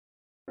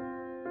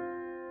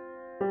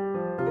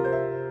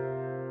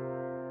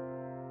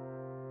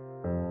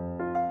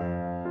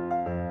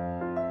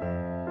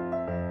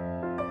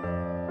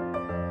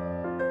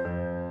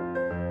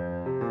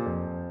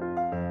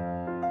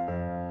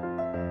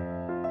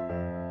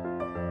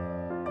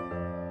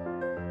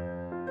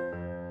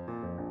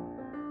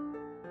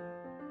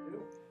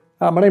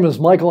My name is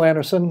Michael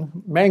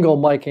Anderson, Mango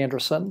Mike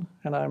Anderson,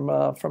 and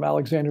I'm from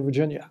Alexandria,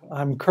 Virginia.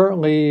 I'm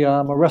currently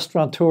a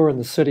restaurateur in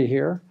the city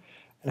here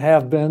and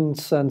have been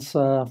since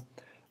the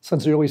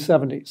early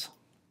 70s.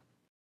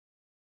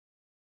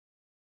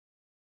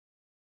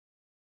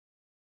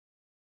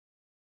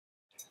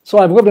 So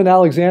I've lived in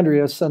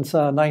Alexandria since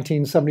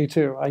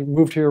 1972. I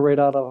moved here right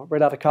out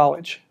of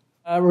college.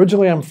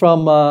 Originally, I'm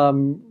from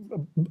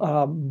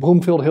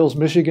Bloomfield Hills,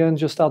 Michigan,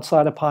 just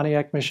outside of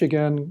Pontiac,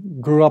 Michigan.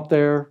 Grew up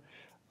there.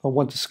 I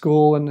went to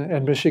school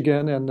in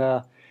Michigan, and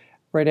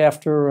right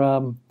after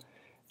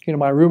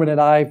my roommate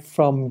and I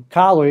from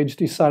college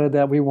decided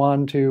that we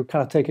wanted to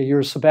kind of take a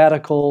year's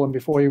sabbatical. And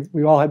before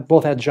we all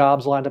both had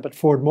jobs lined up at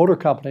Ford Motor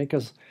Company,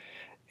 because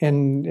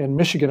in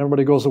Michigan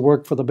everybody goes to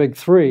work for the big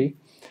three.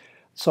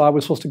 So I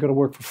was supposed to go to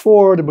work for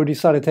Ford, and we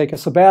decided to take a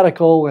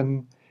sabbatical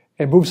and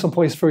move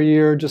someplace for a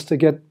year just to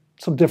get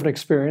some different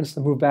experience, to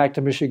move back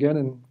to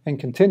Michigan and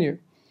continue.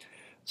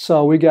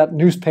 So we got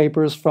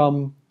newspapers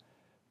from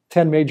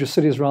 10 major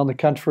cities around the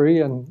country,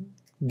 and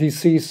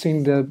DC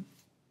seemed to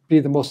be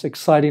the most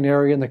exciting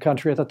area in the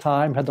country at the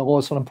time, had the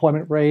lowest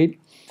unemployment rate,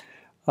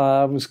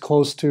 was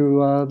close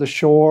to the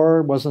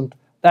shore, wasn't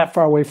that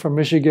far away from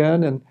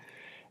Michigan,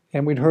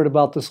 and we'd heard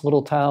about this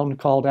little town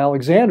called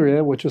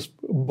Alexandria, which is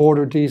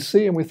border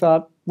DC, and we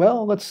thought,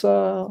 well, let's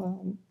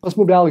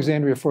move to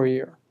Alexandria for a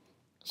year.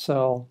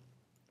 So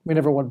we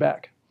never went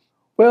back.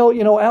 Well,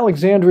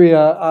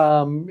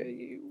 Alexandria,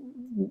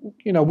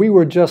 we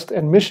were just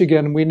in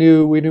Michigan. We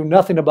knew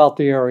nothing about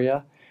the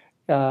area.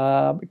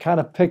 Kind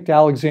of picked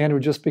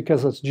Alexandria just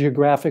because of its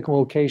geographic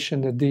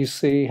location to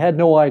DC. Had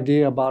no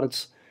idea about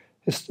its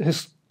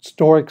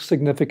historic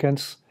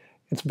significance,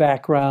 its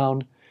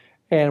background,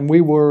 and we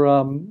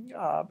were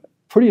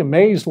pretty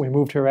amazed when we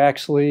moved here,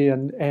 actually,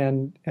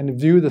 and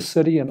view the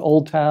city and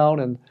Old Town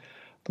and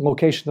the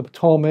location of the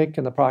Potomac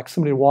and the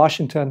proximity to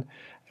Washington.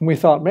 And we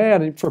thought,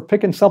 man, for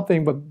picking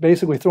something but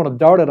basically throwing a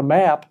dart at a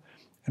map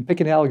and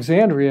picking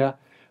Alexandria,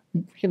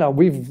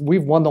 we've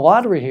won the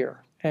lottery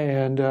here.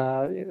 And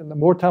the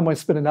more time I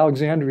spend in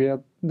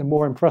Alexandria, the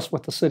more impressed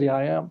with the city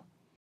I am.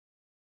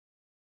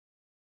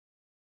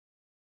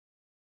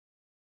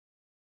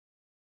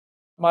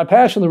 My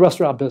passion, the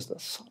restaurant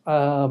business.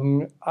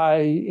 I'm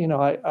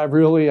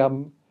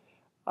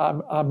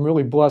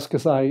really blessed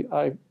because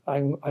I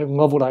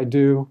love what I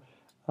do.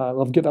 I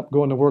love getting up,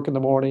 going to work in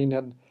the morning,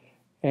 and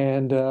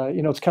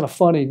it's kind of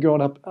funny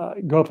growing up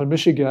in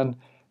Michigan.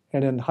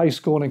 And in high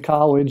school and in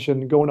college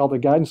and going to all the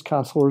guidance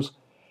counselors,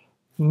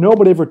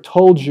 nobody ever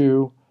told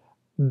you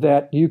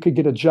that you could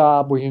get a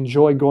job where you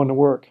enjoy going to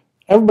work.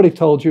 Everybody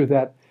told you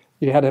that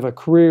you had to have a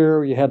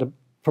career, you had to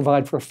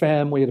provide for a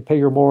family, you had to pay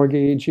your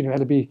mortgage, you had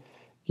to be,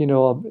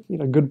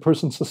 a good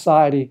person in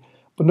society.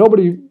 But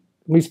nobody, at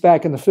least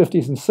back in the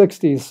 50s and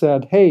 60s,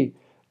 said, hey,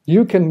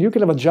 you can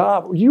have a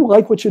job, you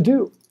like what you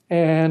do.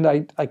 And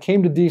I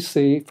came to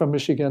DC from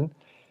Michigan,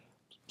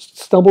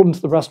 stumbled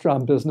into the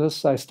restaurant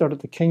business. I started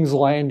at the King's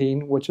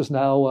Landing, which is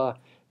now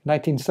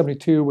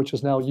 1972, which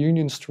is now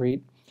Union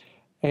Street,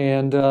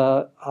 and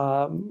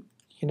I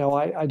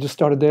just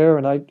started there,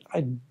 and I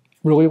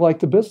really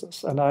liked the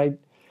business. And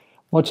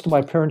much to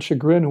my parents'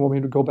 chagrin, who wanted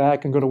me to go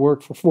back and go to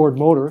work for Ford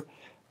Motor,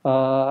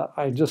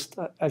 I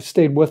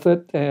stayed with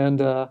it, and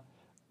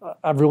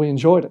I've really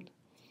enjoyed it.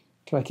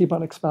 Can I keep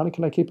on expounding?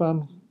 Can I keep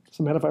on? Does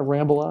it matter if I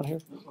ramble on here?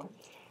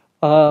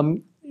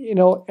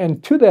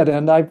 And to that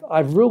end,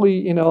 I've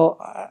really,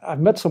 I've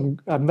met some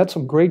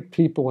great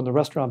people in the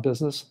restaurant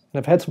business, and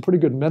I've had some pretty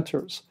good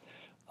mentors,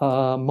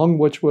 among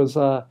which was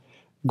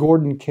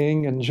Gordon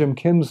King and Jim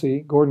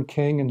Kimsey. Gordon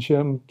King and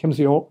Jim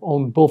Kimsey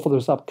owned both of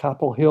those up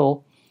Capitol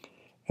Hill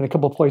and a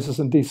couple of places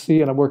in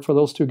D.C., and I worked for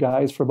those two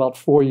guys for about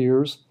 4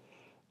 years.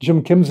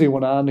 Jim Kimsey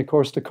went on, of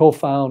course, to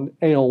co-found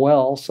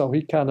AOL, so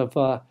he kind of,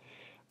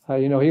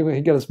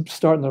 he got his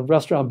start in the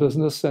restaurant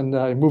business and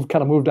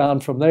moved on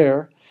from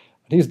there.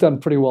 He's done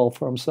pretty well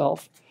for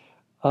himself.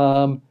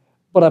 But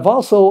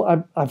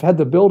I've had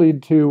the ability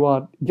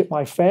to get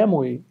my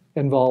family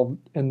involved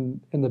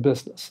in the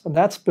business. And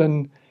that's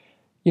been,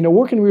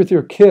 working with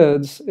your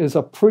kids is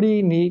a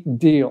pretty neat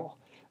deal.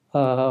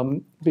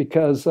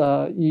 Because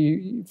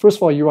first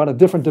of all, you're on a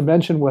different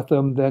dimension with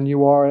them than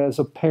you are as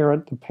a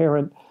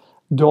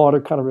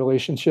parent-daughter kind of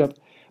relationship.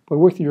 But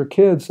working with your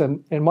kids,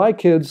 and my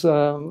kids,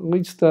 at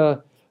least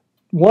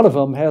one of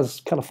them has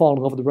kind of fallen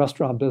in love with the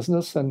restaurant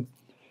business, and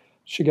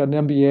she got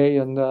an MBA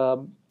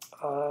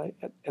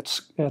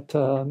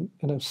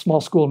in a small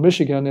school in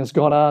Michigan, has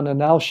gone on, and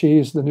now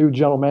she's the new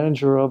general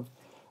manager of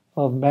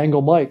Mango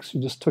Mike's,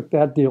 who just took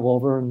that deal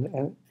over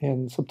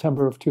in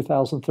September of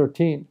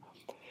 2013.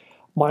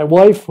 My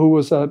wife, who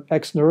was an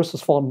ex-nurse,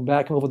 has fallen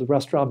back in love with the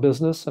restaurant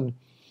business, and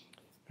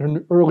in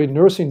her early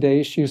nursing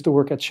days, she used to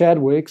work at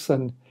Chadwick's,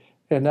 and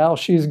now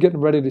she's getting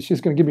ready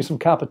she's going to give me some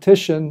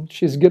competition.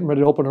 She's getting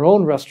ready to open her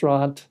own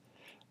restaurant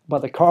by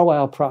the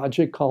Carlisle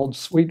project called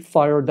Sweet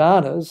Fire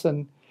Donna's,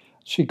 and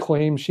she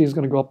claims she's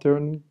going to go up there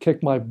and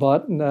kick my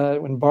butt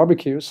and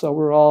barbecue. So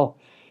we're all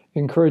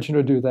encouraging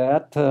her to do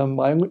that.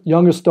 My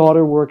youngest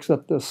daughter works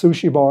at the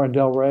sushi bar in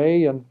Del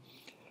Rey, and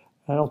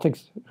I don't think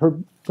her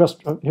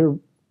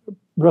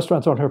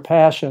restaurants aren't her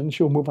passion.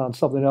 She'll move on to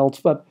something else.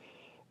 But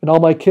and all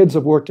my kids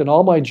have worked in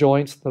all my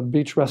joints, the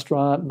Beach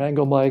Restaurant,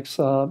 Mango Mike's,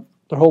 their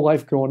whole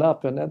life growing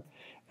up, and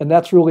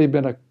that's really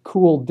been a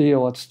cool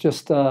deal. It's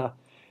just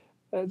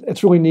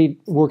it's really neat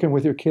working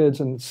with your kids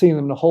and seeing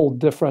them in a whole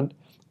different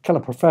kind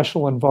of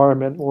professional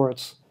environment where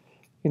it's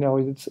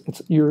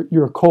it's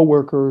you're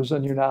coworkers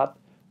and you're not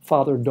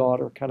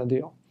father-daughter kind of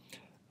deal.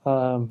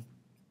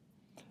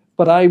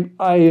 But I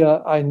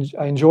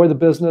enjoy the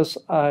business.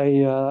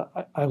 I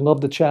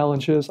love the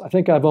challenges. I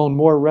think I've owned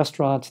more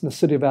restaurants in the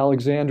city of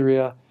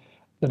Alexandria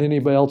than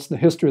anybody else in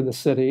the history of the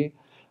city.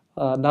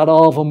 Not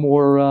all of them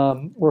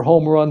were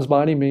home runs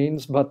by any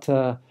means, but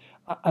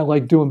I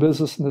like doing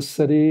business in the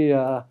city.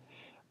 I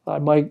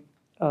might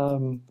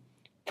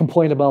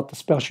complain about the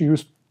special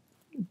use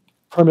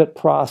permit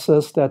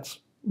process that's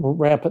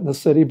rampant in the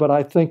city, but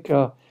I think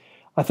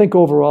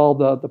overall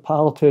the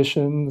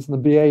politicians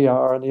and the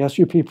BAR and the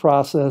SUP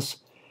process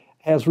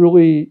has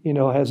really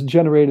has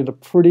generated a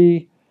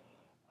pretty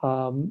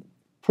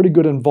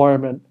good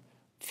environment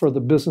for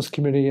the business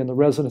community and the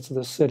residents of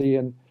the city.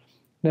 And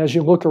as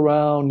you look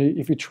around,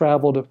 if you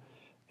travel to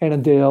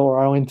Annandale or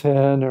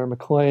Arlington or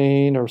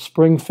McLean or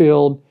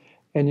Springfield,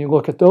 and you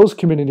look at those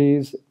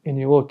communities and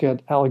you look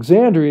at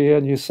Alexandria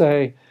and you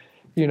say,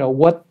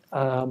 what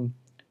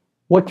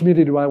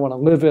community do I want to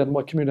live in?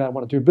 What community I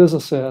want to do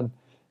business in?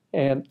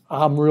 And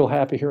I'm real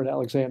happy here in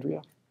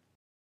Alexandria.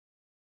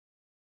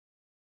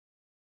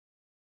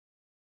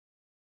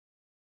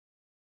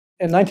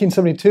 In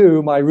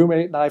 1972, my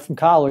roommate and I from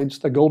college,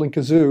 the Golden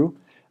Kazoo,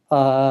 at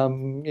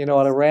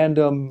a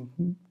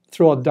random,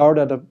 throw a dart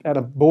at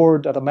a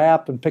board, at a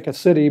map, and pick a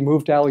city,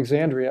 moved to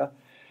Alexandria.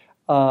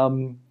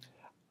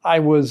 I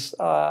was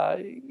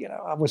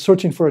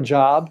searching for a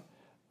job,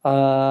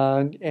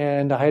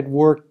 and I had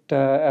worked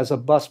as a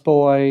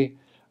busboy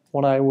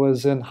when I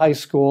was in high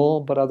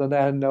school, but other than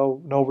that, I had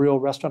no real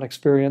restaurant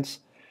experience.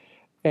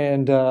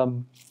 And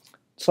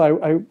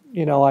so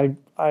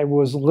I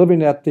was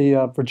living at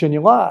the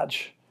Virginia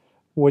Lodge,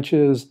 which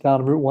is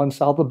down Route 1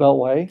 south of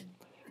Beltway,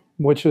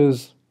 which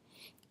is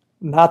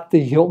not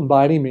the Hilton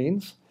by any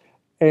means.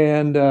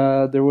 And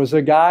there was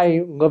a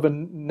guy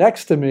living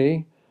next to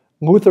me,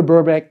 Luther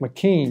Burbank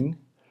McKean,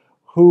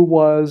 who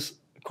was,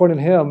 according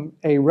to him,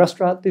 a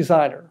restaurant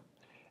designer.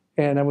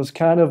 And I was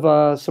kind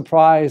of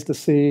surprised to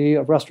see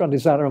a restaurant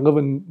designer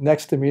living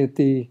next to me at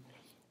the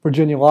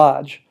Virginia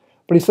Lodge.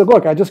 But he said,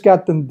 look, I just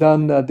got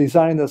done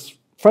designing this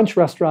French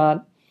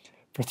restaurant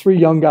for 3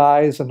 young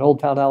guys in Old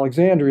Town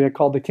Alexandria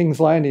called the King's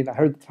Landing. I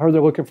heard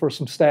they're looking for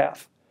some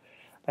staff.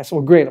 I said,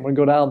 well, great, I'm going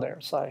to go down there.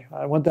 So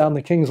I went down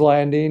the King's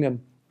Landing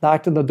and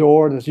knocked on the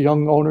door. This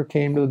young owner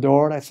came to the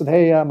door, and I said,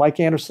 hey, Mike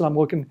Anderson, I'm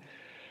looking.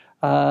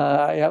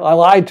 I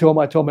lied to him.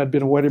 I told him I'd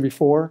been a waiter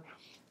before,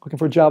 looking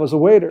for a job as a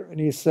waiter. And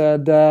he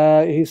said,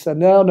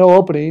 no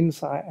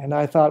openings. And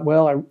I thought,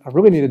 well, I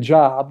really need a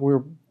job. We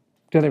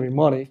didn't have any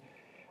money.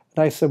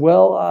 And I said,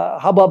 well,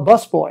 how about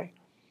busboy?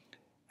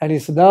 And he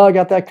said, no, I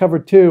got that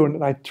covered too.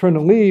 And I turned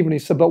to leave, and he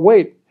said, but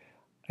wait.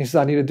 He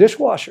said, I need a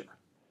dishwasher.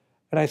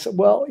 And I said,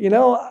 well,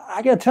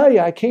 I got to tell you,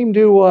 I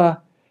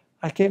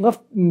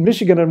left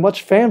Michigan in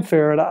much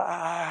fanfare, and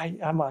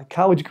I'm a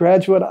college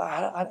graduate.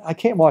 I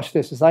can't wash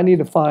dishes. I need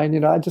to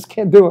find, I just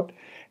can't do it.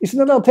 He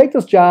said, no, take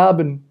this job,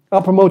 and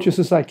I'll promote you as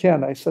soon as I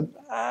can. I said,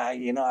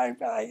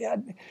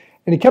 and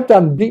he kept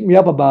on beating me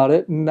up about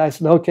it. And I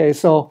said, okay.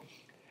 So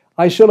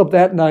I showed up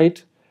that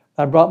night.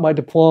 I brought my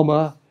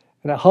diploma,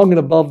 and I hung it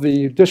above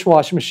the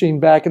dishwashing machine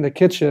back in the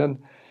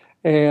kitchen,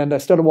 and I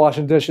started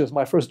washing dishes.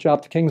 My first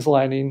job to King's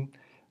Landing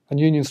on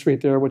Union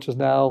Street there, which is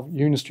now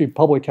Union Street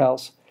Public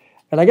House.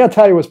 And I got to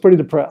tell you, I was pretty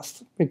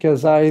depressed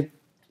because I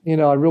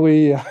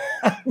really,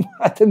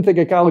 I didn't think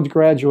a college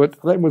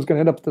graduate was going to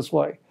end up this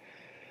way.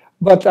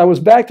 But I was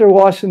back there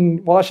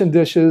washing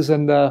dishes,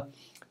 and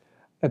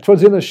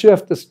towards the end of the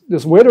shift,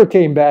 this waiter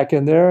came back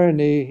in there, and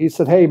he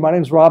said, hey, my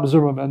name's Rob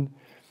Zimmerman.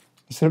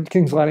 He said,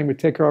 King's Landing, we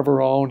take care of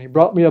our own. He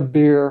brought me a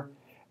beer,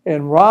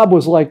 and Rob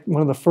was like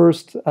one of the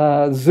first,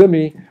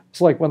 Zimmy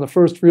was like one of the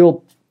first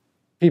real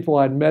people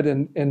I'd met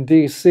in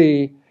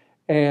D.C.,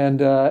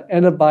 and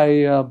ended up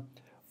by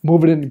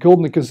moving into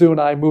Golden Kazoo,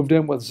 and I moved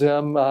in with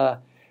Zim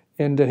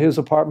into his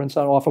apartments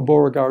off of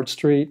Beauregard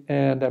Street,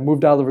 and I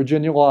moved out of the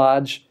Virginia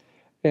Lodge,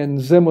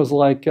 and Zim was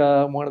like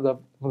one of the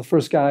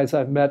first guys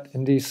I've met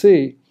in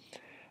D.C.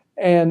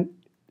 And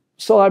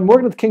so I'm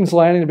working at the King's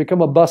Landing to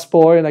become a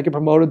busboy, and I get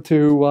promoted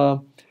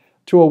to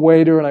a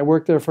waiter, and I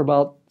worked there for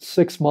about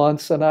 6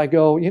 months, and I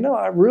go,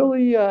 I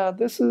really,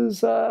 this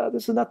is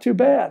not too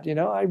bad,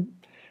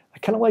 I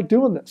kind of like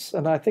doing this,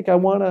 and I think I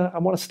want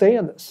to stay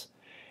in this.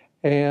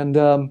 And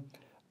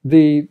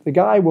the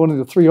guy, one of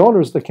the 3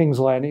 owners of the King's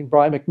Landing,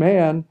 Brian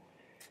McMahon,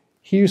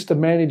 he used to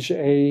manage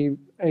one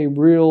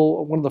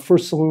of the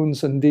first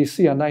saloons in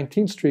D.C. on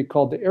 19th Street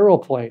called the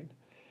Aeroplane.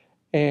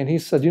 And he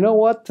said, you know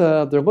what,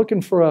 they're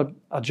looking for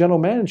a general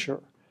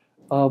manager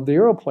of the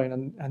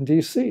Aeroplane in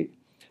D.C.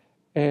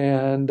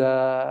 And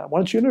why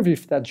don't you interview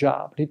for that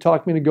job? And he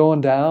talked me into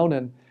going down,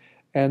 and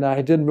and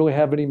I didn't really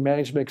have any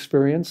management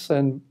experience,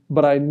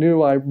 but I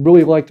knew I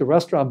really liked the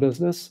restaurant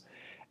business.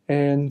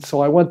 And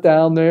so I went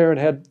down there and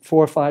had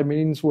 4 or 5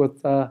 meetings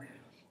with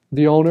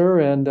the owner,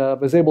 and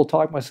was able to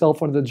talk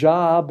myself into the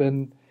job,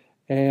 and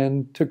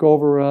took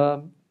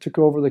over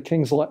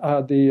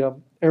the the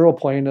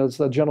aeroplane as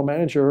the general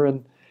manager,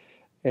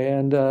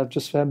 and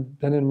just have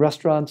been in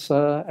restaurants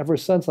ever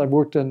since. I've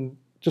worked in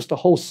just a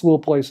whole slew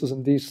of places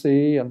in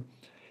D.C.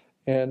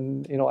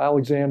 and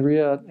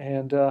Alexandria,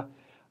 and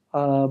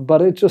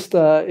but it just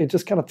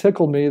kind of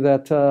tickled me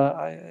that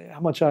how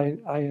much I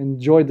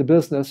enjoyed the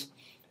business.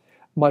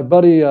 My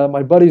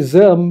buddy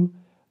Zim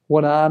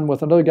went on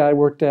with another guy who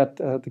worked at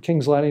the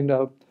King's Landing,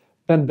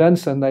 Ben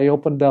Benson. They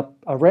opened up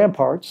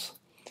Ramparts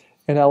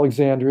in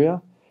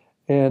Alexandria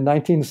in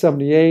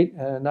 1978.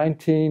 And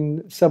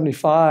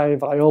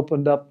 1975, I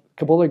opened up a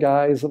couple other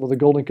guys with the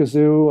Golden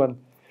Kazoo, and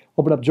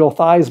opened up Joe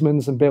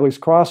Theismann's in Bailey's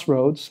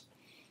Crossroads.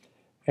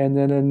 And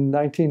then in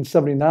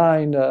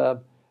 1979,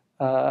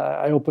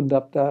 I opened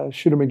up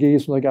Shooter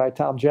McGee's with the guy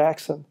Tom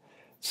Jackson.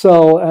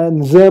 So,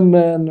 and Zim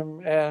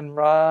and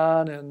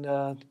Ron and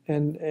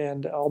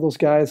all those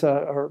guys,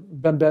 or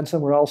Ben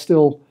Benson, we're all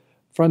still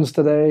friends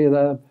today.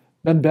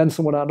 Ben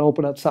Benson went out and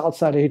opened up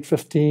Southside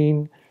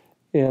 815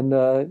 in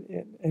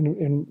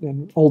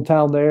Old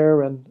Town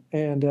there, and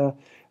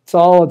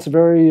it's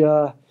very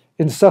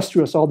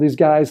incestuous. All these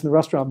guys in the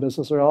restaurant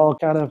business are all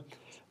kind of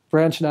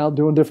branching out,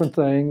 doing different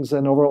things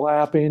and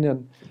overlapping.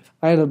 And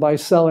I ended up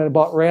selling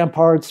about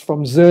Ramparts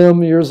from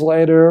Zim years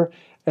later,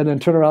 and then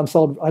turned around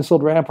and I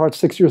sold Ramparts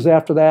 6 years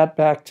after that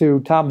back to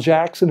Tom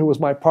Jackson, who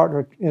was my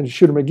partner in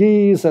Shooter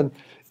McGee's, and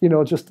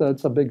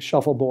it's a big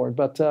shuffleboard.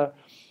 But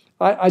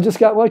I just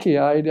got lucky.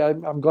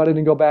 I'm glad I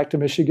didn't go back to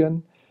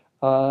Michigan.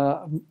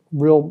 Enjoyed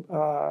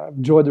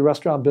the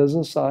restaurant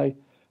business. I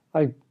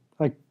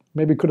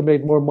maybe could have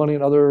made more money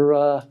in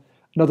other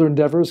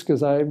endeavors,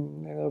 because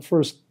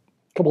first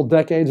couple of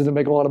decades I didn't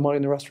make a lot of money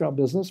in the restaurant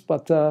business,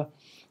 but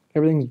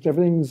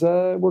everything's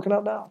working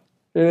out now.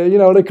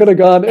 It could have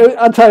gone.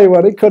 I'll tell you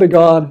what, it could have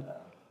gone.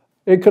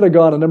 It could have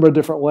gone a number of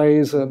different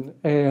ways, and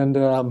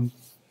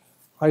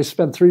I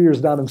spent 3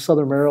 years down in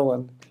Southern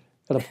Maryland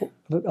at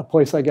a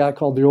place I got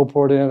called the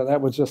Oldport Inn, and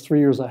that was just 3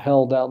 years of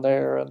hell down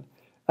there. And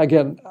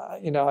again,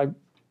 I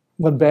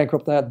went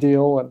bankrupt that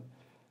deal, and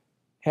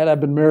had I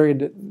been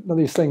married, none of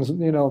these things,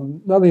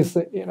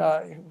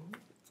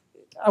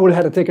 I would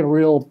have had to take a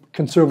real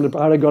conservative.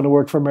 I'd have gone to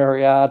work for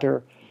Marriott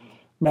or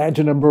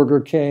Imagine a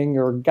Burger King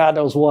or God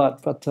knows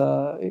what. But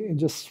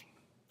it's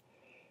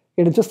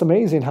just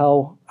amazing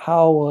how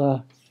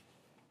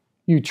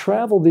you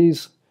travel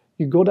these.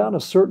 You go down a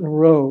certain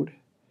road,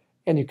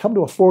 and you come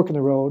to a fork in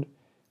the road,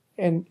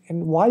 and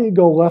why you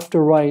go left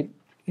or right?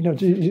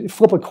 You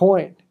flip a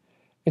coin,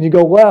 and you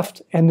go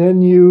left, and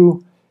then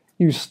you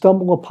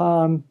stumble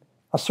upon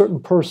a certain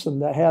person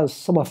that has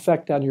some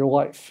effect on your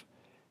life,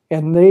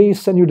 and they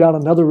send you down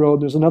another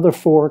road. There's another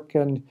fork,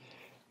 and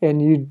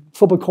you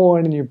flip a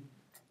coin, and you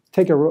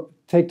take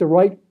the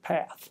right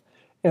path,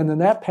 and then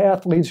that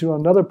path leads you to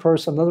another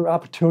person, another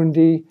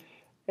opportunity,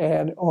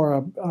 or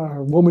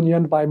a woman you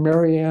end by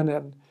marrying,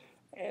 and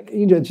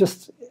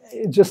it's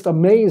just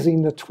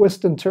amazing, the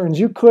twists and turns.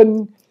 You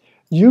couldn't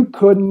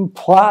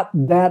plot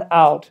that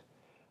out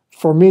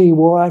for me,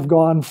 where I've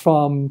gone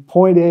from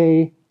point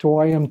A to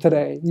where I am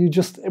today.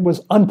 It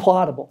was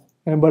unplottable,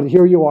 but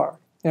here you are.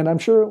 And I'm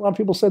sure a lot of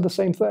people said the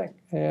same thing.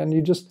 And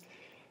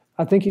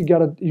I think you've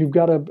got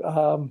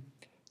to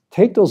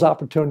take those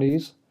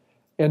opportunities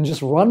and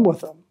just run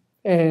with them.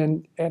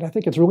 And I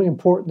think it's really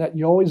important that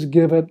you always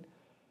give it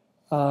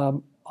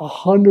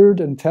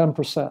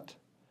 110%.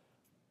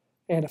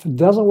 And if it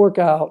doesn't work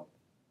out,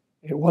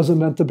 it wasn't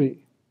meant to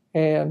be.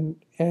 And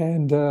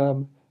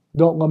don't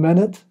lament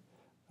it.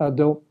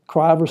 Don't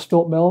cry over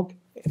spilt milk.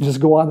 And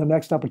just go on to the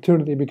next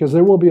opportunity, because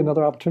there will be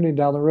another opportunity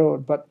down the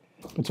road. But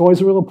it's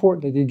always real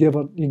important that you give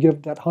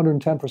that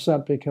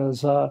 110%,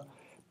 because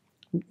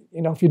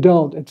if you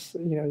don't,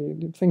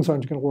 things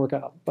aren't going to work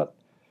out.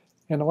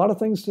 And a lot of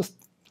things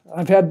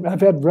I've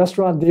had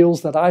restaurant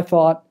deals that I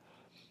thought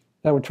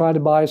that would try to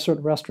buy a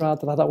certain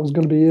restaurant that I thought was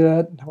going to be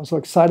it. I was so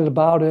excited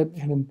about it,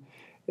 and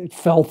it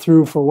fell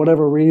through for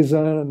whatever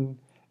reason.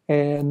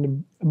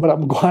 But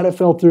I'm glad it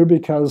fell through,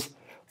 because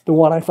the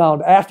one I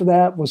found after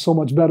that was so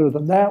much better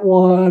than that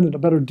one, and a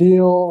better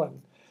deal.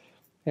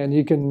 And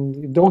you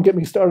don't get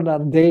me started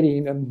on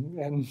dating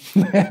and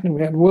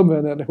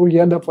women and who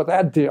you end up with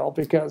that deal,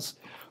 because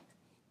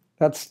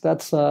that's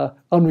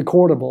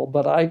unrecordable.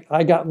 But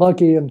I got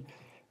lucky and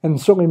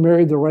certainly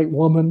married the right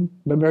woman.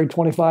 Been married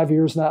 25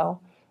 years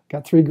now.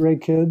 Got 3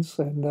 great kids,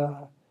 and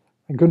I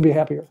couldn't be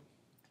happier.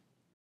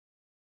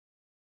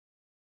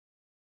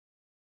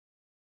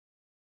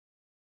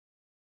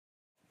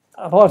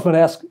 I've always been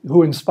asked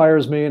who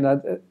inspires me, and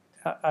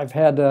I've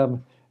had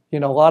a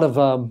lot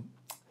of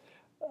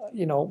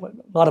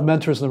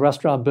mentors in the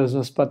restaurant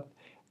business.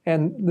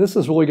 And this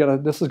is going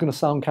to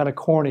sound kind of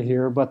corny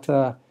here, but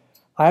I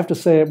have to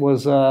say it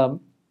was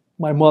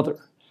my mother.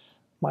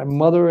 My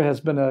mother has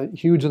been a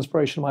huge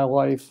inspiration in my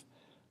life.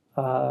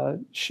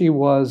 She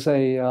was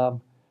a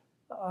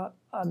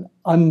an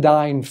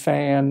undying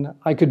fan.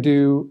 I could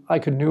do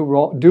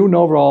do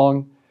no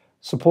wrong.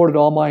 Supported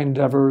all my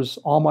endeavors,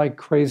 all my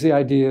crazy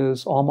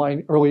ideas, all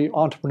my early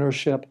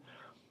entrepreneurship,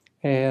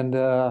 and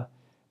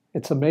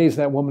it's amazing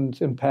that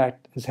woman's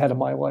impact has had in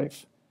my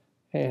life.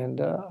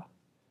 And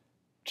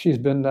she's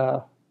been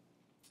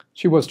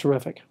she was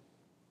terrific.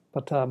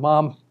 But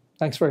Mom,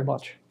 thanks very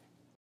much.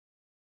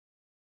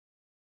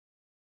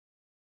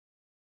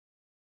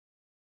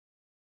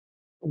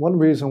 One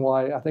reason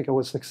why I think I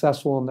was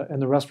successful in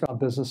the restaurant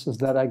business is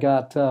that I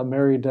got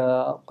married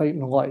late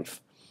in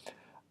life.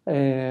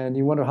 And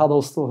you wonder how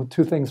those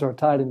two things are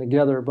tied in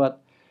together.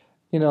 But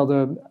you know,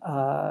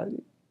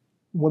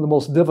 one of the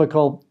most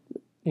difficult,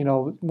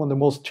 one of the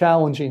most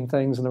challenging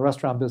things in the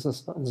restaurant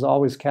business is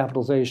always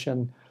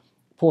capitalization.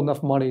 Pull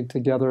enough money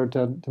together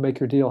to make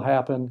your deal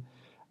happen.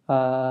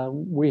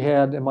 We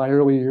had in my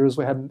early years,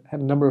 we had a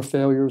number of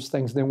failures.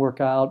 Things didn't work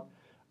out.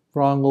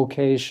 Wrong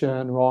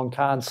location, wrong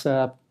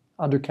concept,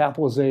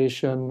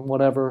 undercapitalization,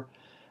 whatever.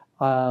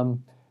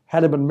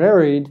 Had I been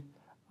married,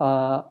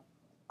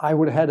 I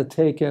would have had to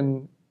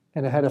taken,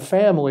 and I had a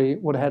family,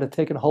 would have had to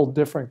take a whole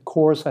different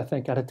course. I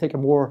think I'd have taken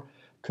a more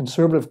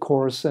conservative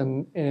course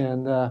in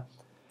my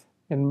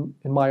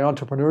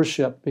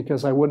entrepreneurship,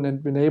 because I wouldn't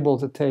have been able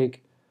to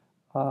take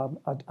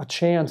a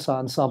chance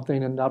on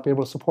something and not be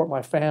able to support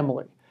my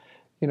family.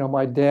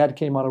 My dad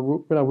came out of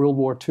World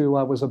War II.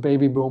 I was a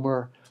baby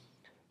boomer.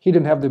 He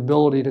didn't have the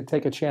ability to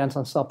take a chance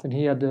on something.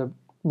 He had to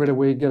right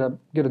away get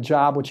a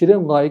job, which he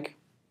didn't like,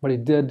 but he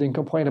didn't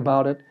complain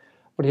about it.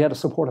 But he had to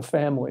support a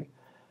family.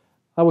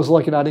 I was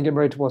lucky I didn't get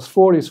married till I was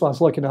 40, so I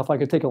was lucky enough I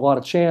could take a lot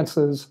of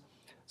chances.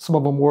 Some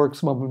of them worked,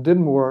 some of them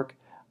didn't work.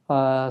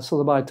 So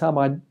that by the time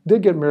I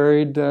did get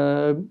married,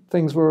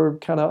 things were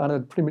kind of on a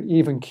pretty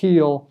even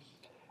keel.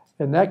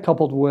 And that,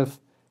 coupled with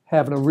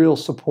having a real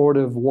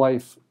supportive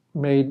wife,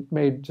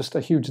 made just a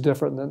huge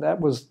difference. And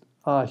that was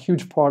a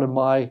huge part of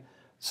my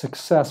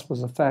success, was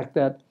the fact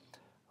that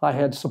I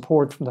had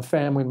support from the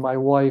family and my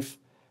wife,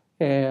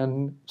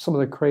 and some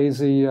of the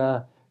crazy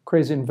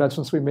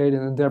investments we made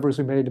and endeavors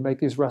we made to make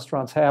these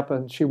restaurants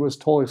happen. She was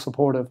totally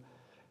supportive.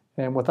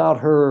 And without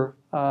her,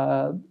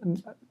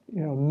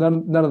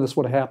 none of this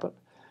would have happened.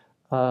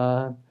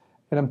 And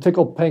I'm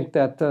tickled pink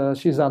that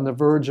she's on the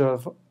verge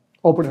of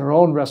opening her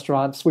own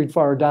restaurant, Sweet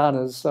Fire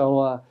Donna's.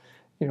 So,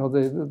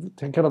 the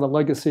kind of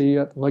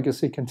the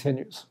legacy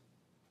continues.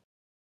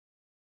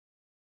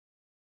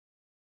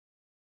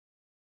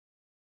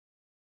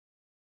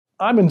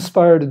 I'm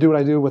inspired to do what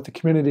I do with the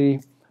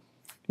community.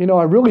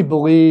 I really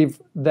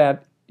believe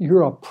that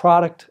you're a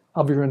product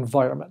of your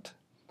environment.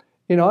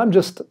 I'm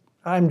just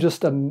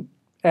an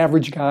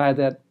average guy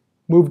that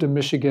moved to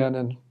Michigan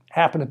and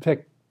happened to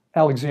pick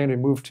Alexandria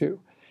to move to.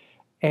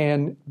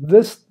 And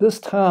this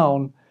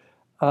town,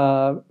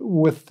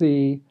 with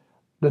the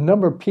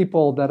number of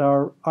people that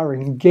are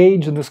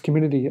engaged in this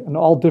community on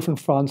all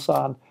different fronts,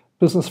 on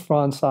business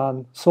fronts,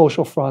 on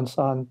social fronts,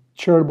 on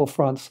charitable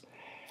fronts,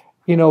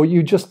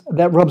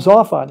 that rubs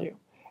off on you.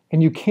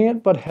 And you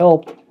can't but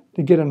help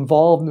to get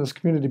involved in this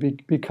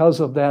community because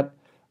of that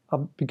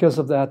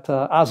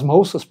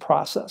osmosis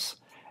process.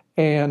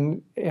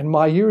 And in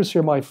my years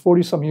here, my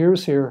 40-some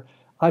years here,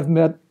 I've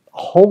met a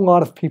whole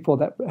lot of people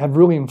that have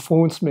really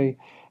influenced me.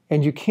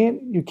 And you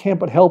can't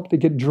but help to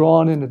get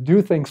drawn in to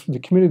do things for the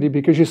community,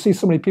 because you see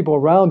so many people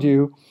around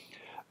you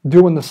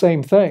doing the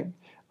same thing.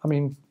 I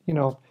mean,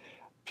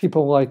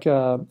 people like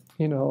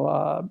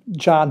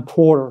John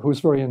Porter, who's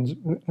very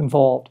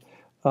involved.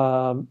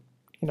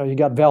 You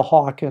got Val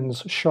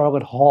Hawkins,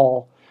 Charlotte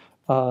Hall.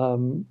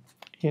 You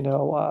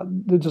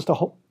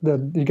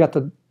got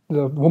the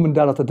woman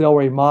down at the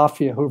Delray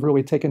Mafia who've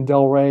really taken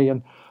Delray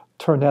and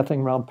turned that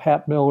thing around.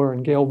 Pat Miller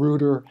and Gail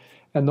Reuter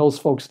and those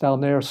folks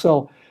down there.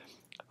 So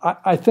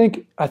I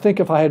think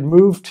if I had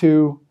moved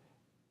to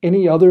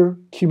any other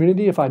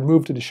community, if I'd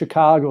moved to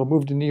Chicago or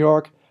moved to New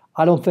York,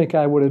 I don't think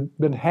I would have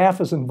been half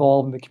as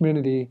involved in the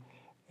community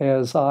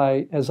as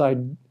I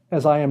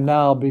am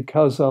now,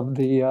 because of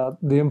the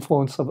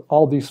influence of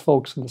all these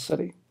folks in the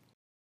city.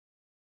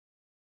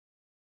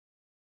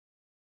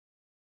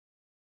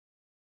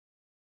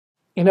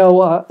 Yeah,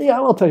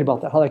 I'll tell you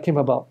about that, how that came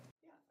about.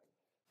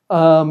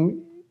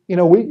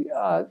 We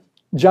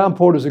John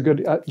Porter's a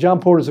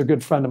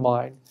good friend of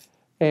mine,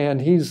 and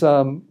he's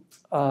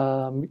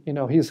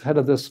he's head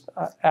of this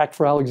Act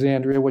for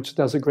Alexandria, which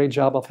does a great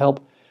job of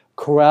help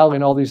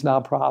corralling all these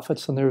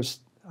nonprofits. And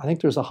I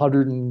think there's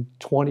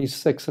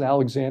 126 in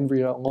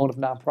Alexandria alone of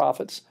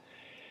nonprofits.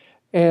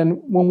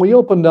 And when we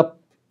opened up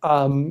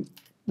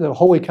the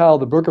Holy Cow,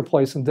 the burger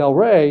place in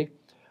Delray,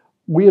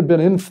 we had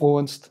been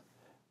influenced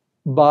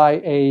by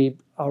a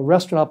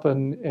restaurant up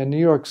in New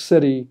York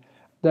City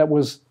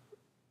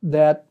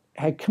that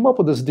had come up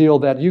with this deal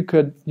that you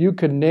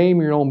could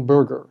name your own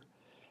burger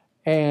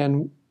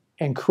and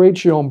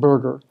create your own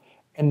burger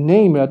and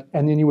name it,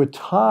 and then you would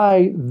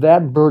tie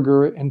that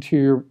burger into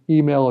your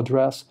email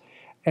address.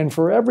 And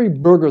for every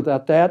burger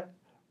that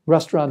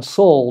restaurant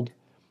sold,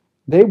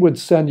 they would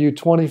send you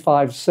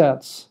 25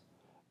 cents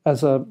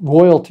as a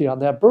royalty on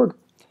that burger.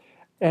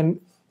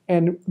 And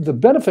And the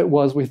benefit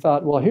was we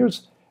thought, well,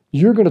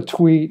 you're going to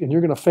tweet and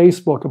you're going to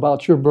Facebook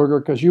about your burger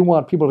because you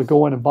want people to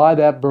go in and buy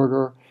that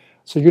burger,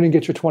 so you're going to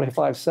get your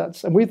 25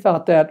 cents. And we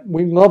thought that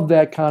we loved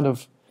that kind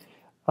of,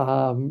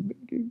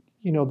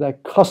 that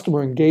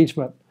customer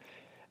engagement.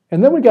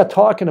 And then we got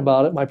talking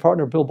about it. My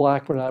partner Bill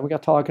Blackburn and I, we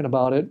got talking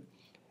about it,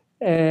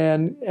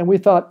 and we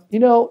thought,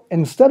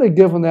 instead of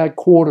giving that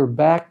quarter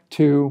back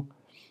to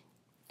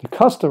the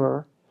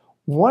customer,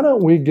 why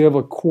don't we give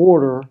a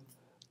quarter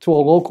to a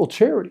local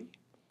charity?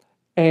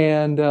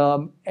 And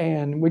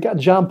we got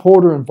John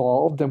Porter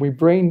involved, and we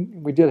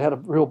had a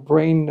real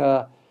brain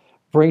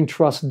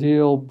trust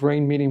deal,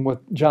 brain meeting with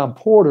John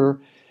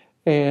Porter,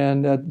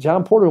 and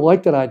John Porter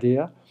liked that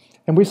idea,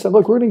 and we said,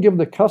 look, we're going to give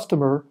the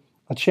customer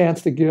a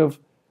chance to give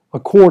a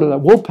quarter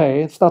that we'll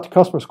pay. It's not the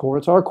customer's quarter;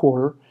 it's our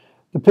quarter,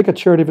 to pick a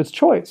charity of its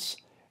choice.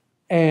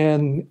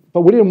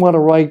 But we didn't want to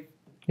write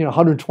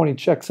 120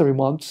 checks every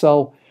month,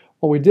 so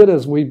what we did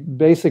is we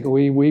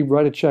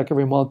write a check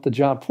every month to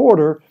John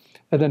Porter,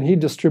 and then he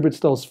distributes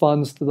those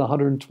funds to the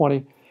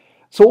 120.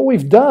 So what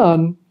we've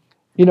done,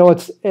 and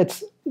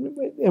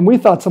we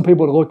thought some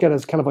people would look at it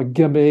as kind of a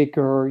gimmick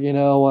or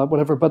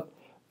whatever, but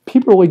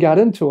people really got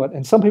into it,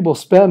 and some people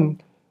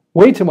spend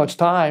way too much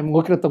time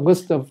looking at the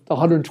list of the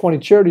 120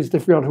 charities to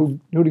figure out who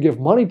to give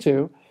money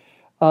to.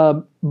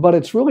 But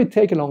it's really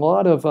taken a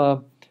lot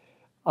of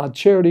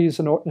charities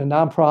and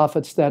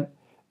nonprofits that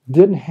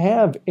didn't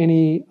have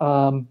any,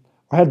 or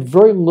had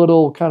very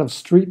little kind of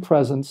street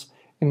presence,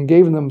 and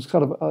gave them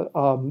kind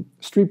of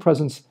street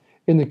presence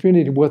in the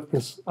community with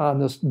this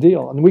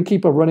deal. And we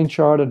keep a running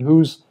chart on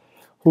who's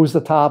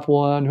the top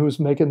one, who's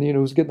making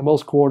who's getting the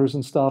most quarters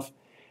and stuff,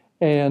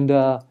 and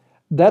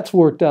that's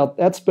worked out.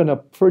 That's been a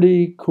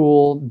pretty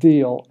cool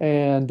deal.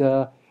 And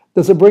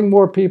does it bring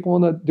more people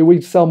in? Do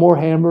we sell more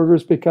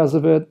hamburgers because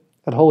of it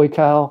at Holy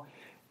Cow?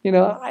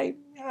 I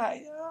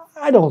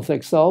don't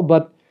think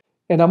so.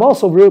 And I'm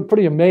also really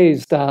pretty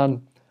amazed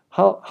on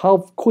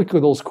how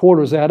quickly those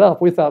quarters add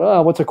up. We thought,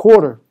 oh, what's a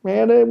quarter?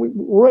 Man,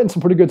 we're writing some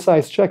pretty good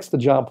sized checks to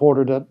John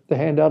Porter to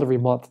hand out every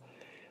month.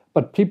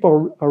 But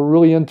people are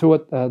really into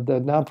it.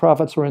 The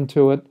nonprofits are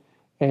into it,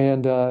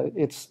 and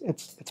it's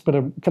been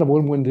a kind of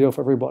win-win deal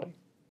for everybody.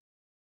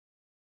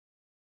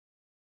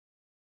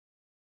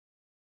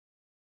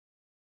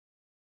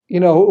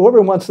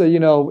 Whoever wants to,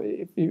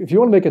 if you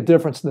want to make a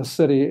difference in the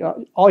city,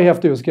 all you have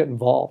to do is get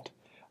involved.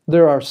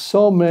 There are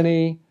so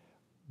many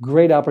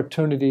great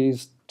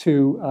opportunities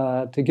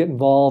to get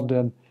involved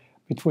in,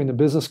 between the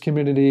business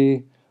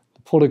community,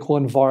 the political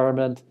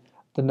environment,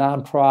 the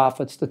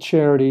nonprofits, the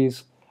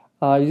charities.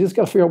 You just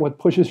got to figure out what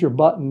pushes your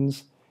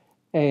buttons,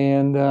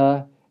 and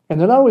they're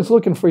not always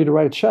looking for you to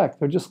write a check.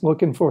 They're just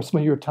looking for some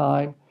of your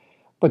time.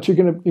 But you're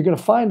gonna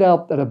find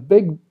out that a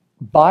big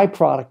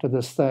byproduct of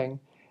this thing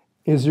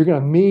is you're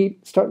going to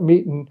start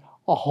meeting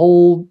a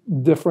whole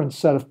different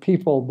set of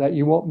people that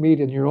you won't meet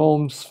in your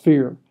own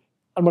sphere.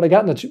 And when I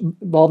got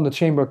involved in the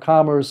Chamber of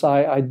Commerce,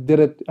 I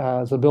did it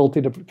as an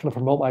ability to kind of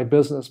promote my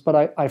business.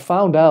 But I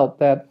found out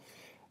that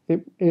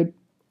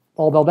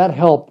although that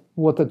helped,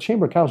 what the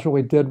Chamber of Commerce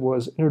really did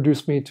was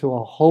introduce me to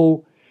a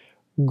whole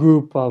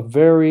group of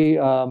very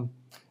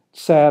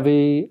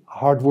savvy,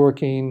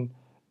 hardworking,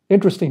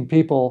 interesting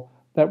people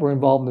that were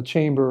involved in the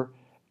Chamber.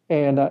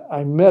 And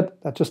I met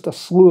just a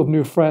slew of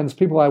new friends,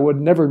 people I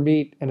would never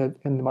meet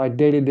in my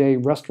day-to-day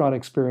restaurant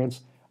experience.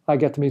 I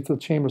get to meet through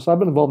the Chamber. So I've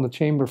been involved in the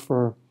Chamber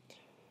for,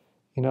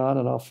 I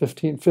don't know,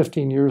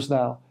 15 years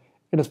now,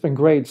 and it's been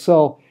great.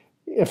 So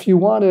if you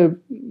want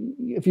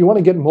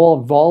to get more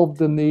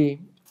involved in the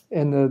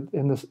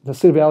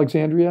city of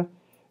Alexandria,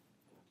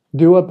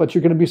 do it. But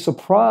you're going to be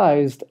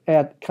surprised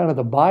at kind of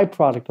the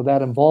byproduct of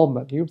that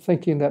involvement. You're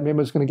thinking that maybe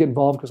I was going to get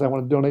involved because I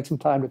want to donate some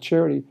time to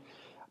charity.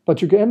 But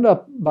you're going to end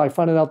up by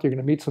finding out you're going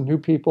to meet some new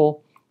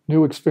people,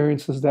 new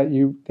experiences that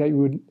you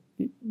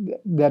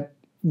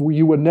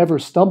would never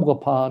stumble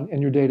upon in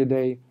your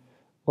day-to-day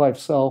life.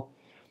 So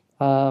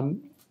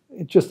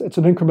it's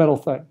an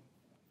incremental thing.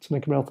 It's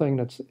an incremental thing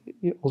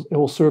it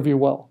will serve you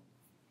well.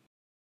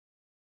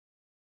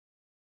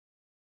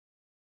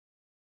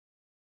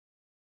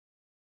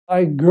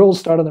 My girls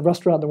started the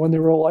restaurant when they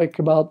were like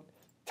about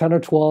 10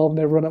 or 12. And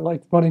they were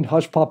running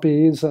hush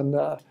puppies, and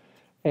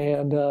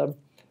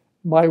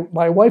my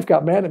wife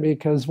got mad at me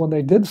because when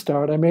they did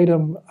start, I made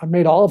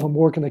all of them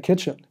work in the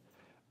kitchen,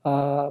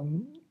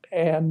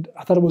 and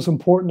I thought it was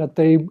important that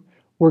they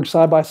work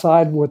side by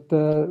side with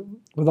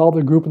all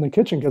the group in the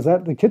kitchen, because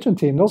the kitchen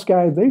team, those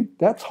guys,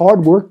 that's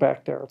hard work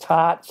back there. It's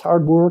hot, it's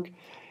hard work,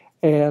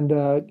 and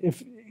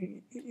if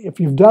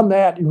you've done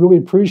that, you really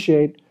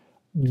appreciate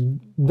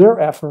their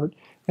effort.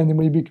 And then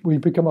when we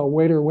become a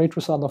waiter or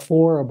waitress on the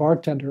floor, or a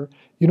bartender,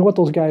 you know what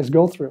those guys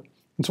go through.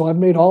 And so I've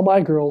made all my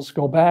girls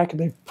go back, and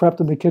they've prepped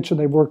in the kitchen.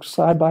 They've worked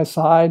side by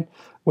side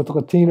with the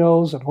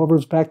Latinos and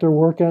whoever's back there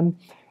working,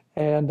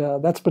 and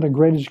that's been a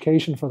great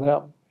education for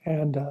them.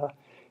 And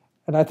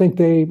I think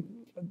they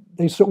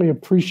certainly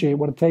appreciate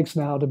what it takes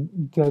now to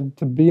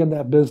be in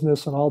that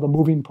business and all the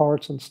moving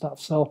parts and stuff.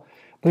 So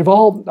they've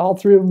all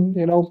three of them,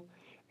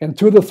 and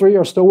two of the three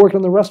are still working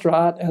in the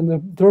restaurant, and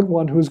the third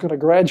one, who's going to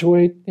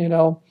graduate,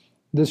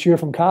 this year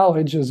from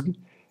college,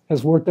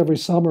 has worked every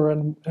summer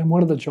in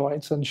one of the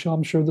joints, and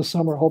I'm sure this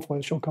summer,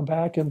 hopefully, she'll come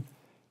back and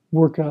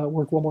work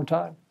one more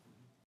time.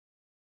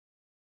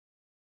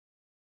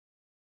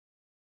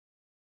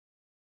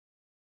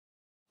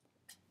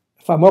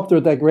 If I'm up there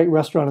at that great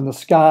restaurant in the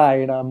sky,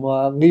 and I'm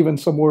leaving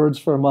some words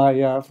for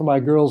my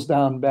girls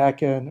down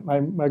back in my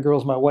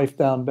wife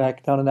down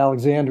in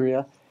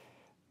Alexandria,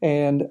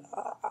 and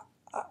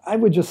I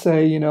would just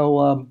say,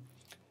 you're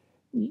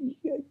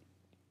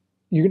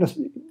gonna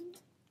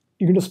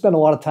spend a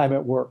lot of time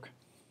at work,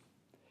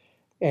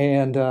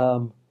 and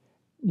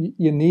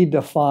you need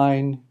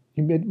to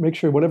make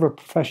sure whatever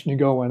profession you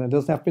go in, it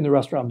doesn't have to be in the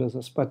restaurant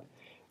business, but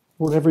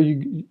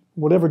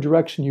whatever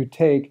direction you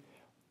take,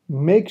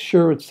 make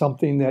sure it's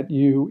something that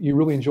you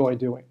really enjoy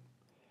doing.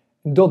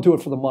 And don't do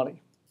it for the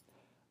money.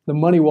 The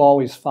money will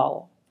always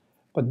follow,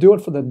 but do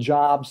it for the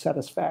job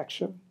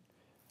satisfaction.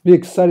 Be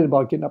excited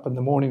about getting up in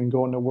the morning and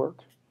going to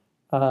work.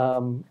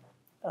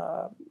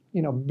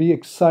 Be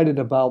excited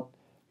about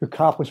your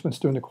accomplishments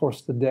during the course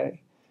of the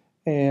day,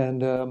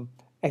 and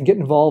get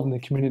involved in the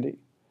community.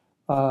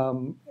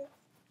 Getting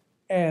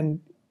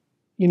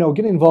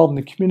involved in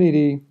the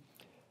community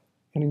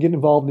and getting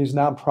involved in these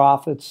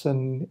nonprofits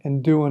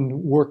and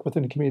doing work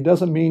within the community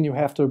doesn't mean you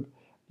have to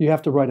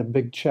write a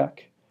big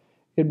check.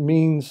 It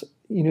means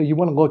you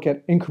want to look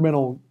at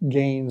incremental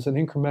gains and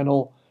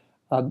incremental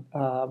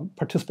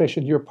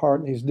participation on your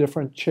part in these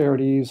different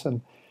charities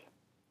and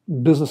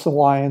business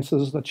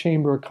alliances, the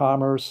Chamber of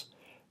Commerce.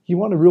 You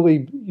want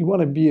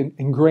to be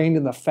ingrained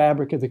in the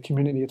fabric of the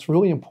community. It's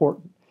really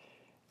important.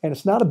 And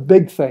it's not a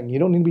big thing. You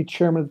don't need to be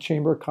chairman of the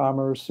Chamber of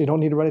Commerce. You don't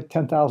need to write a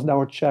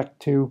 $10,000 check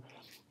to,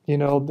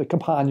 the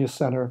Campagna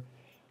Center.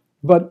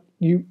 But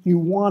you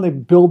want to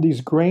build these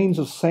grains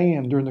of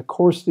sand during the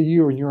course of the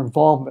year in your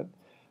involvement,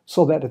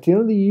 so that at the end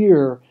of the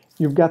year,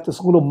 you've got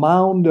this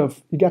mound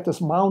of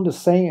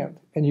sand,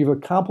 and you've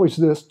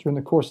accomplished this during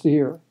the course of the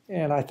year.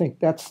 And I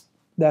think that's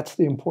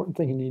the important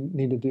thing you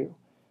need to do.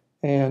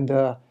 And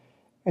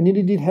you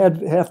need to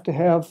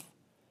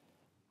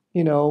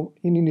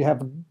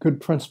have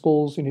good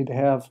principles. You need to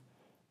have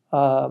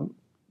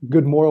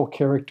good moral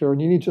character,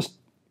 and you need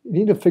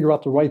to figure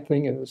out the right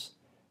thing is,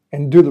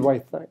 and do the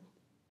right thing.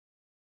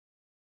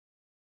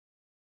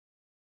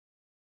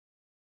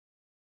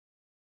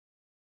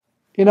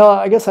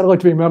 I guess I'd like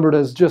to be remembered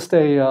as just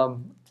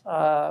I'm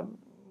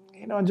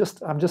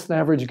just an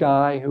average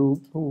guy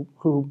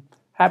who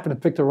happened to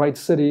pick the right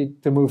city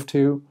to move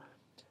to.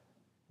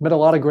 Met a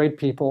lot of great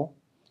people.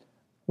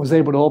 Was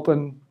able to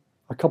open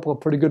a couple of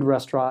pretty good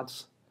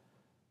restaurants.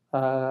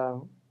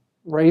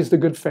 Raised a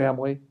good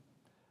family.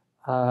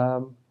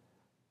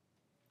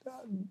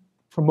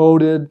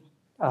 Promoted,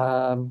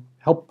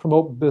 helped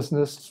promote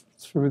business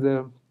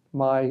through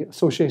my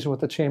association with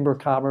the Chamber of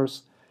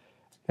Commerce,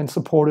 and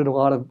supported a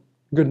lot of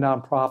good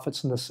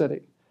nonprofits in the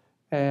city.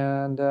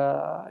 And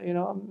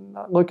I'm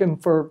not looking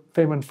for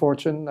fame and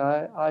fortune.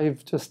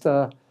 I've just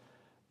I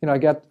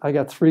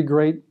got three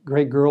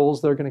great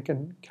girls. They're going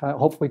to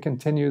hopefully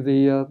continue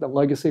the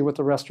legacy with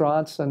the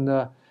restaurants, and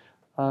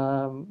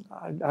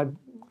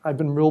I've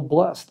been real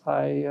blessed.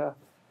 I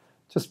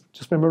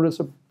just remember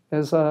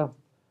as a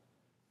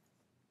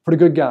pretty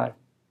good guy.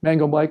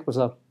 Mango Mike was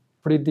a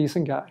pretty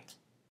decent guy.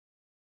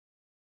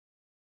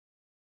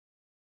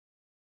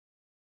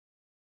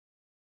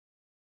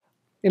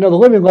 The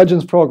Living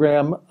Legends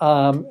program,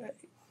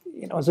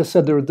 as I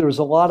said, there's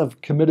a lot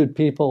of committed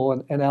people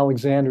in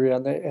Alexandria,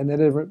 and they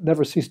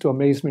never cease to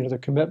amaze me to their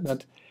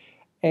commitment.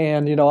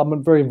 And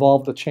I'm very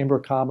involved with the Chamber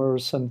of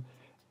Commerce, and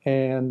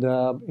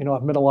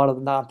I've met a lot of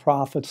the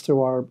nonprofits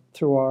through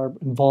our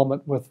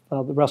involvement with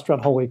the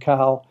restaurant Holy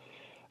Cow.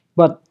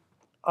 But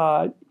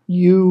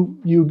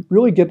you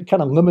really get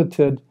kind of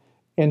limited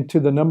into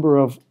the number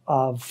of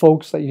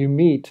folks that you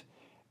meet,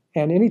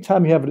 and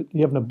anytime you have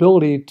an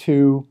ability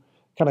to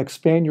kind of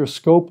expand your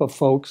scope of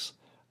folks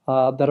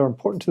that are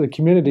important to the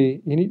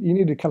community, you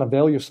need to kind of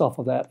avail yourself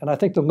of that. And I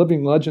think the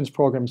Living Legends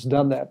program has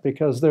done that,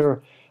 because there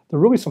are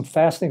really some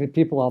fascinating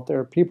people out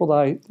there, people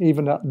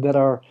that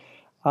are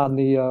on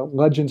the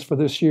Legends for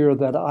this year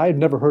that I had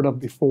never heard of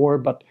before,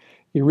 but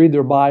you read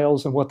their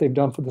bios and what they've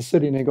done for the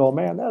city, and they go,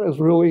 man,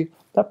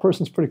 that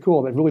person's pretty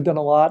cool. They've really done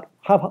a lot.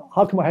 How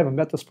come I haven't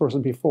met this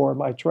person before in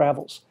my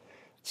travels?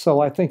 So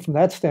I think from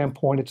that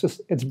standpoint,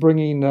 it's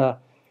bringing a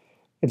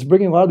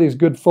lot of these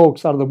good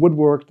folks out of the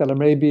woodwork that are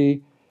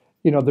maybe,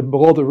 they're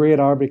below the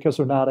radar because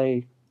they're not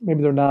in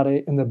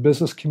the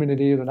business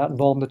community, they're not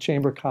involved in the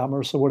Chamber of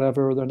Commerce or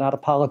whatever, they're not a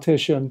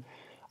politician,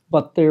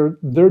 but they're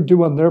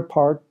doing their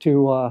part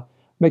to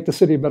make the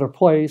city a better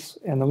place,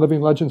 and the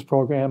Living Legends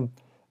program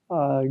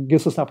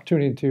gives us an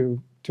opportunity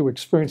to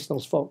experience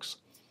those folks,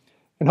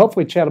 and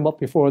hopefully chat them up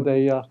before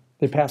they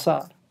pass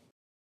on.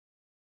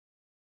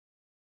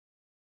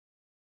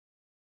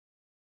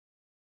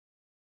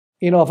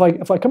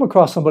 If I come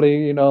across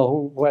somebody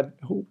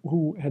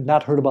who had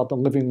not heard about the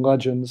Living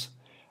Legends,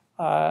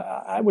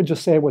 I would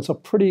just say it's a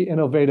pretty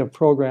innovative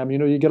program.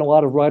 You get a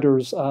lot of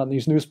writers on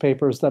these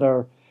newspapers that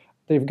are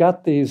they've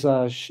got these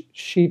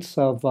sheets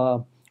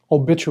of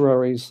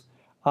obituaries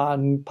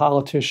on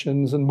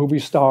politicians and movie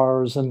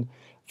stars and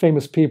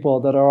famous people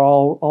that are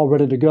all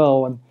ready to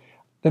go, and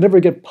they never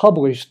get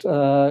published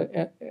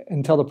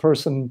until the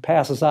person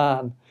passes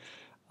on.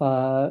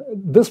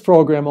 This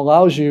program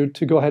allows you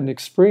to go ahead and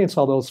experience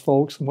all those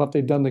folks and what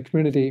they've done in the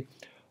community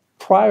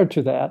prior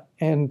to that,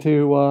 and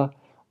to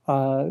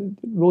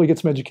really get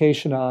some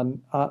education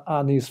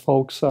on these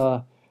folks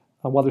while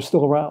they're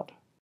still around.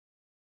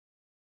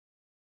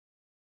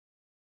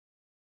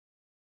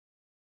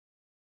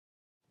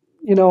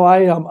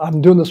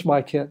 I'm doing this for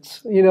my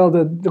kids. The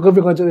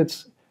Living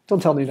Legend.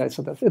 Don't tell me I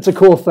said that. It's a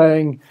cool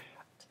thing.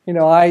 You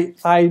know, I,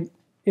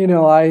 you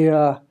know,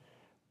 I.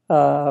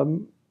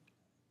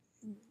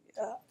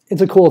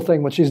 It's a cool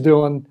thing what she's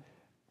doing.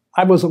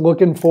 I wasn't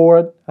looking for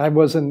it. I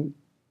wasn't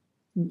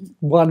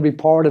wanting to be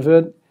part of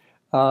it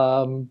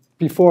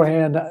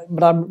beforehand.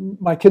 But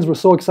my kids were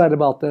so excited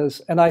about this,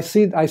 and I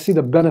see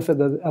the benefit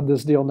of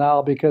this deal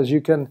now, because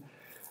it's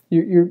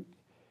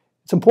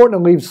important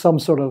to leave some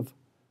sort of,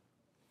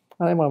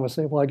 I don't want to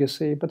say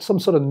legacy, but some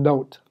sort of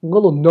note, a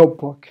little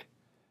notebook.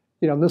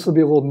 This will be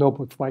a little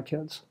notebook for my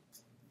kids.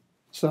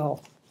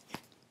 So,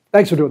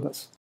 thanks for doing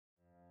this.